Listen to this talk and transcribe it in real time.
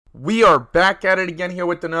We are back at it again here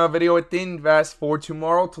with another video with Invest for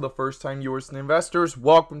Tomorrow. To the first time viewers and investors,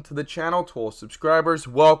 welcome to the channel. To all subscribers,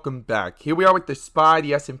 welcome back. Here we are with the SPY,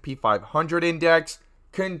 the S&P 500 index,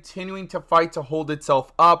 continuing to fight to hold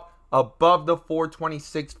itself up above the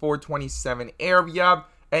 426, 427 area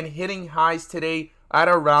and hitting highs today at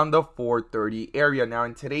around the 430 area. Now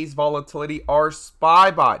in today's volatility, our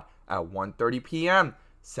SPY bot at 1:30 p.m.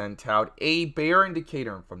 sent out a bear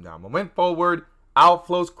indicator, and from that moment forward,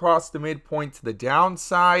 outflows crossed the midpoint to the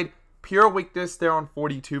downside. Pure weakness there on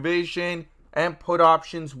 42 vision, and put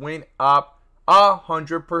options went up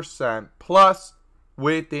 100% plus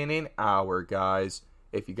within an hour, guys.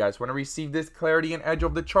 If you guys want to receive this clarity and edge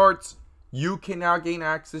of the charts, you can now gain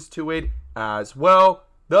access to it as well.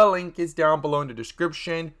 The link is down below in the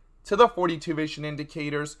description to the 42 vision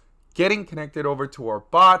indicators, getting connected over to our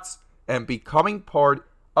bots, and becoming part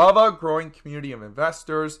of a growing community of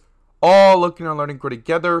investors, all looking and learning grow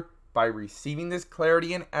together by receiving this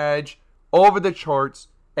clarity and edge over the charts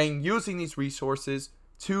and using these resources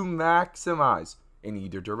to maximize in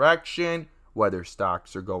either direction, whether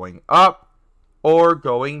stocks are going up or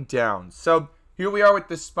going down. So here we are with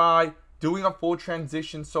the SPY doing a full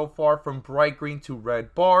transition so far from bright green to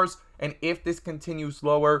red bars, and if this continues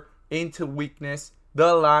lower into weakness,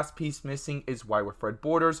 the last piece missing is white with red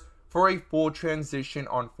borders for a full transition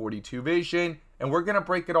on 42 vision. And we're going to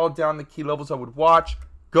break it all down, the key levels I would watch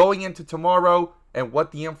going into tomorrow and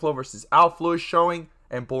what the inflow versus outflow is showing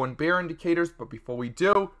and bull and bear indicators. But before we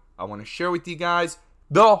do, I want to share with you guys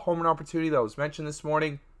the home run opportunity that was mentioned this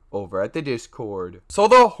morning over at the Discord. So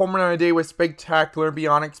the home run of the day was spectacular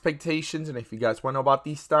beyond expectations. And if you guys want to know about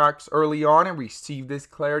these stocks early on and receive this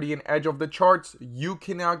clarity and edge of the charts, you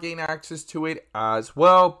can now gain access to it as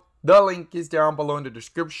well. The link is down below in the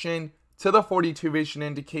description to the 42 vision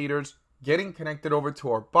indicators, getting connected over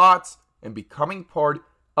to our bots and becoming part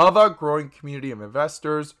of a growing community of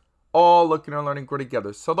investors, all looking and learning grow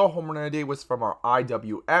together. So the home run of the day was from our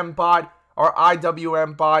IWM bot. Our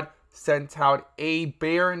IWM bot sent out a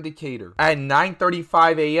bear indicator at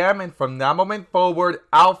 9:35 a.m. and from that moment forward,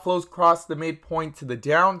 outflows crossed the midpoint to the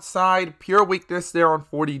downside. Pure weakness there on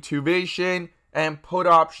 42 vision, and put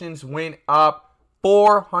options went up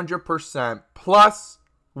 400% plus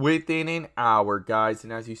within an hour, guys.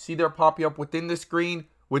 And as you see, they're popping up within the screen,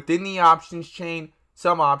 within the options chain.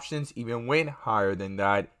 Some options even went higher than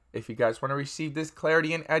that. If you guys want to receive this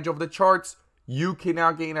clarity and edge of the charts, you can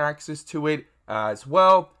now gain access to it as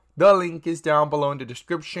well. The link is down below in the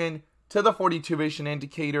description to the 42 vision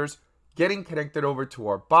indicators, getting connected over to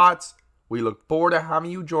our bots. We look forward to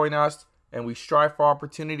having you join us, and we strive for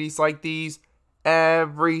opportunities like these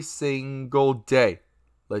every single day.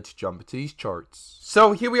 Let's jump into these charts.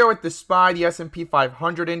 So here we are with the SPY, the S&P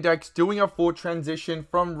 500 index, doing a full transition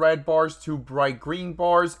from red bars to bright green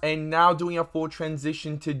bars, and now doing a full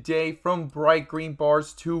transition today from bright green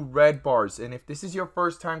bars to red bars. And if this is your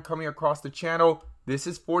first time coming across the channel, this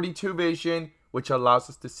is 42 vision, which allows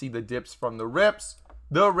us to see the dips from the rips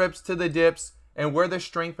to the dips, and where the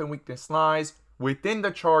strength and weakness lies within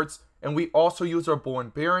the charts. And we also use our bull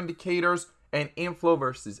and bear indicators and inflow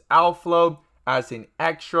versus outflow as an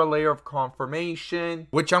extra layer of confirmation,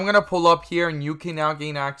 which I'm going to pull up here and you can now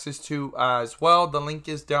gain access to as well. The link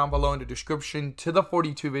is down below in the description to the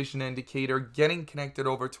 42 vision indicator, getting connected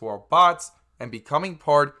over to our bots and becoming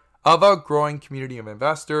part of a growing community of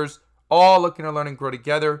investors, all looking to learn and grow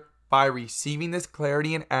together by receiving this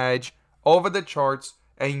clarity and edge over the charts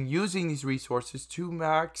and using these resources to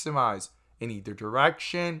maximize in either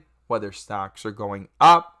direction, whether stocks are going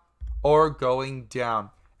up or going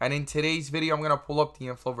down. And in today's video, I'm going to pull up the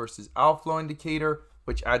inflow versus outflow indicator,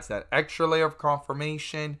 which adds that extra layer of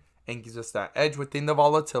confirmation and gives us that edge within the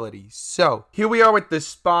volatility. So here we are with the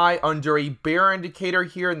SPY under a bear indicator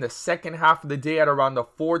here in the second half of the day at around the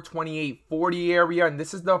 428.40 area. And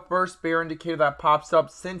this is the first bear indicator that pops up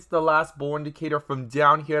since the last bull indicator from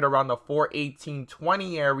down here at around the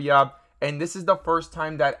 418.20 area. And this is the first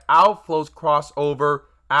time that outflows cross over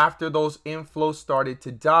after those inflows started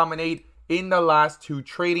to dominate in the last two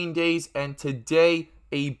trading days. And today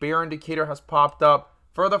a bear indicator has popped up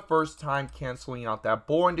for the first time, canceling out that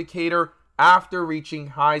bull indicator after reaching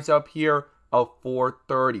highs up here of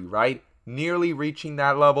 430, right? Nearly reaching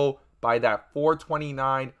that level by that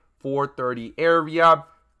 429, 430 area.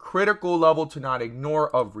 Critical level to not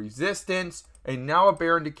ignore of resistance. And now a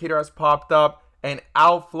bear indicator has popped up and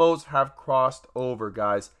outflows have crossed over,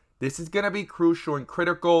 guys. This is going to be crucial and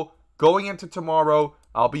critical going into tomorrow.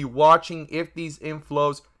 I'll be watching if these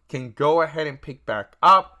inflows can go ahead and pick back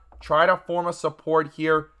up. Try to form a support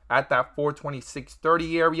here at that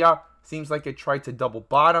 426.30 area. Seems like it tried to double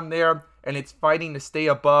bottom there and it's fighting to stay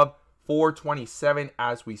above 427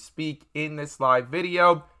 as we speak in this live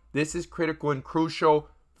video. This is critical and crucial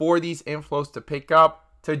for these inflows to pick up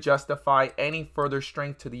to justify any further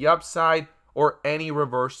strength to the upside or any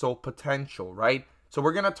reversal potential, right? So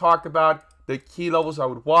we're going to talk about the key levels I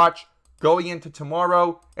would watch going into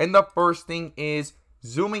tomorrow. And the first thing is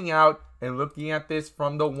zooming out and looking at this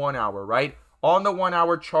from the 1 hour, right? On the 1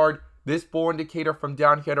 hour chart, this bull indicator from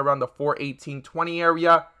down here at around the 418.20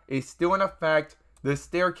 area is still in effect. The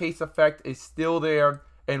staircase effect is still there.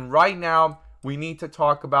 And right now, we need to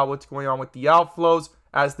talk about what's going on with the outflows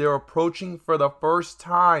as they're approaching for the first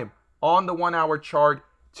time on the 1 hour chart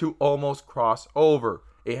to almost cross over.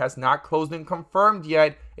 It has not closed and confirmed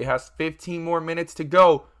yet. It has 15 more minutes to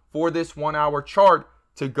go for this 1 hour chart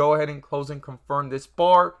to go ahead and close and confirm this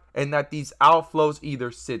bar, and that these outflows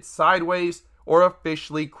either sit sideways or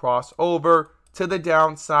officially cross over to the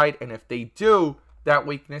downside. And if they do, that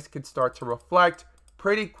weakness could start to reflect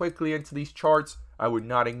pretty quickly into these charts. I would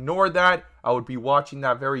not ignore that. I would be watching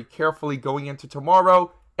that very carefully going into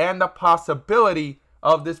tomorrow, and the possibility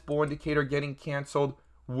of this bull indicator getting canceled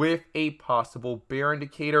with a possible bear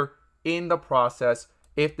indicator in the process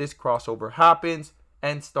if this crossover happens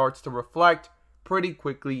and starts to reflect pretty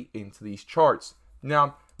quickly into these charts.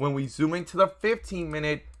 Now, when we zoom into the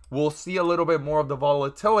 15-minute, we'll see a little bit more of the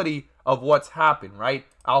volatility of what's happened, right?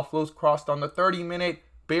 Outflows crossed on the 30-minute,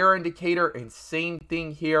 bear indicator, and same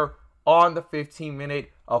thing here on the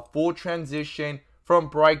 15-minute, a full transition from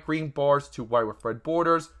bright green bars to white with red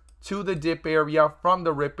borders to the dip area from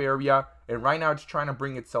the rip area, and right now it's trying to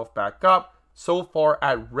bring itself back up, so far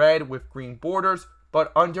at red with green borders,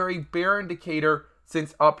 but under a bear indicator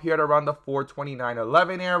since up here at around the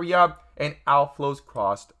 429.11 area, and outflows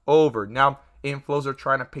crossed over. Now, inflows are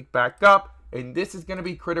trying to pick back up, and this is going to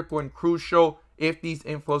be critical and crucial if these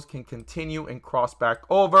inflows can continue and cross back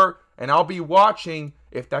over, and I'll be watching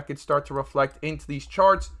if that could start to reflect into these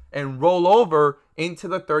charts and roll over into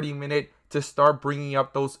the 30-minute to start bringing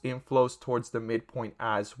up those inflows towards the midpoint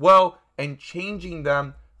as well and changing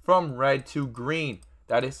them from red to green.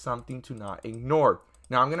 That is something to not ignore.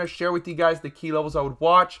 Now, I'm going to share with you guys the key levels I would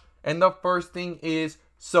watch, and the first thing is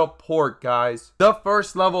support, guys. The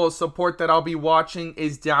first level of support that I'll be watching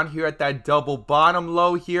is down here at that double bottom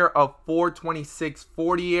low here of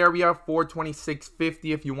 426.40 area,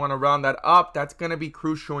 426.50 if you want to round that up. That's going to be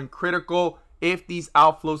crucial and critical if these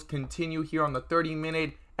outflows continue here on the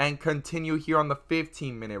 30-minute and continue here on the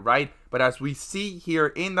 15-minute, right? But as we see here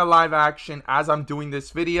in the live action as I'm doing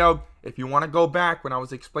this video, if you want to go back when I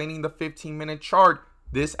was explaining the 15-minute chart,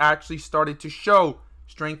 this actually started to show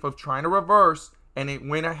strength of trying to reverse, and it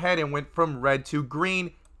went ahead and went from red to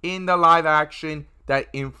green in the live action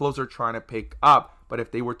that inflows are trying to pick up. But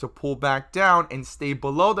if they were to pull back down and stay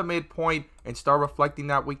below the midpoint and start reflecting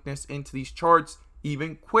that weakness into these charts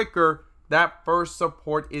even quicker, that first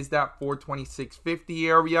support is that 426.50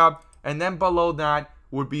 area, and then below that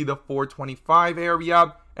would be the 425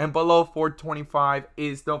 area, and below 425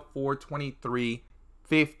 is the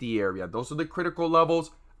 423.50 area. Those are the critical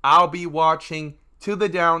levels I'll be watching to the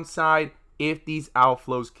downside if these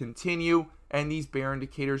outflows continue and these bear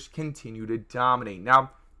indicators continue to dominate.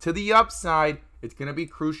 Now, to the upside, it's going to be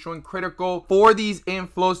crucial and critical for these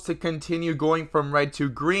inflows to continue going from red to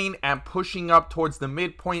green and pushing up towards the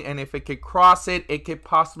midpoint. And if it could cross it, it could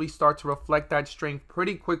possibly start to reflect that strength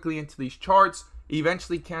pretty quickly into these charts,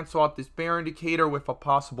 eventually cancel out this bear indicator with a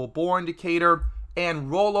possible bull indicator, and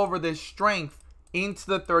roll over this strength into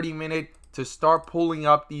the 30-minute to start pulling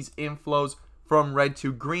up these inflows from red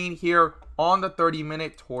to green here on the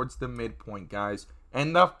 30-minute towards the midpoint, guys.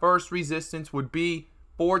 And the first resistance would be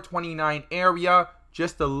 429 area,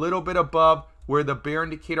 just a little bit above where the bear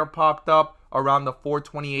indicator popped up around the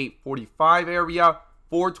 428.45 area.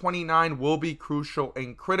 429 will be crucial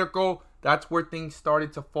and critical. That's where things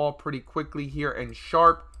started to fall pretty quickly here and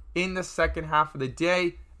sharp in the second half of the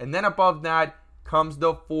day. And then above that comes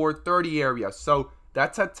the 430 area. So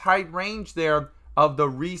that's a tight range there of the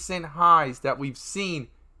recent highs that we've seen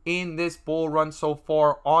in this bull run so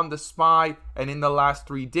far on the SPY and in the last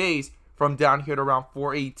 3 days from down here at around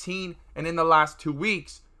 418, and in the last 2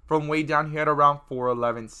 weeks from way down here at around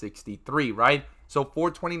 411.63, right? So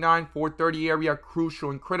 429, 430 area,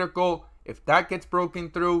 crucial and critical. If that gets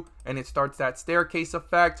broken through and it starts that staircase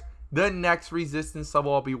effect, the next resistance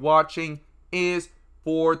level I'll be watching is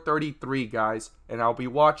 433, guys. And I'll be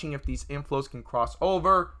watching if these inflows can cross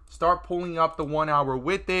over, start pulling up the 1 hour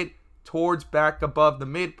with it towards back above the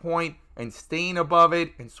midpoint and staying above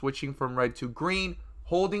it and switching from red to green,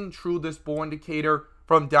 holding true this bull indicator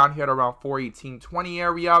from down here at around 418.20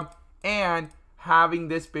 area, and having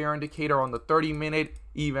this bear indicator on the 30-minute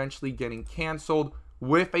eventually getting canceled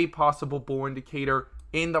with a possible bull indicator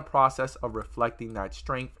in the process of reflecting that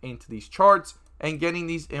strength into these charts and getting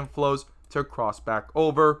these inflows to cross back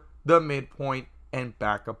over the midpoint and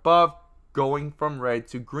back above, going from red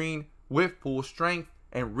to green with full strength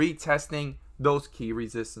and retesting those key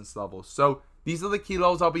resistance levels. So these are the key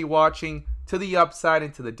levels I'll be watching to the upside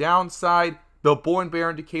and to the downside. The bull and bear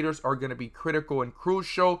indicators are going to be critical and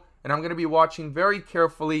crucial, and I'm going to be watching very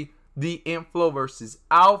carefully the inflow versus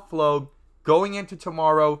outflow going into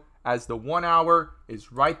tomorrow, as the 1 hour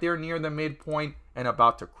is right there near the midpoint and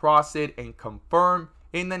about to cross it and confirm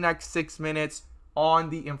in the next 6 minutes on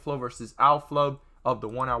the inflow versus outflow of the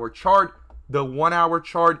 1 hour chart. The 1 hour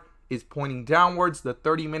chart is pointing downwards, the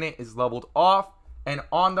 30-minute is leveled off, and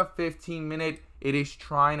on the 15-minute it is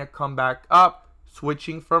trying to come back up,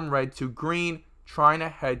 switching from red to green, trying to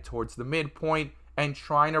head towards the midpoint and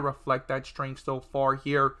trying to reflect that strength so far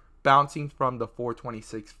here, bouncing from the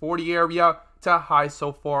 426.40 area to high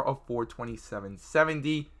so far of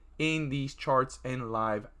 427.70 in these charts in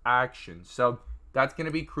live action. So that's going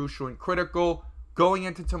to be crucial and critical going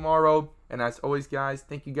into tomorrow. And as always, guys,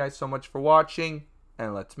 thank you guys so much for watching,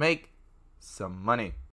 and let's make some money.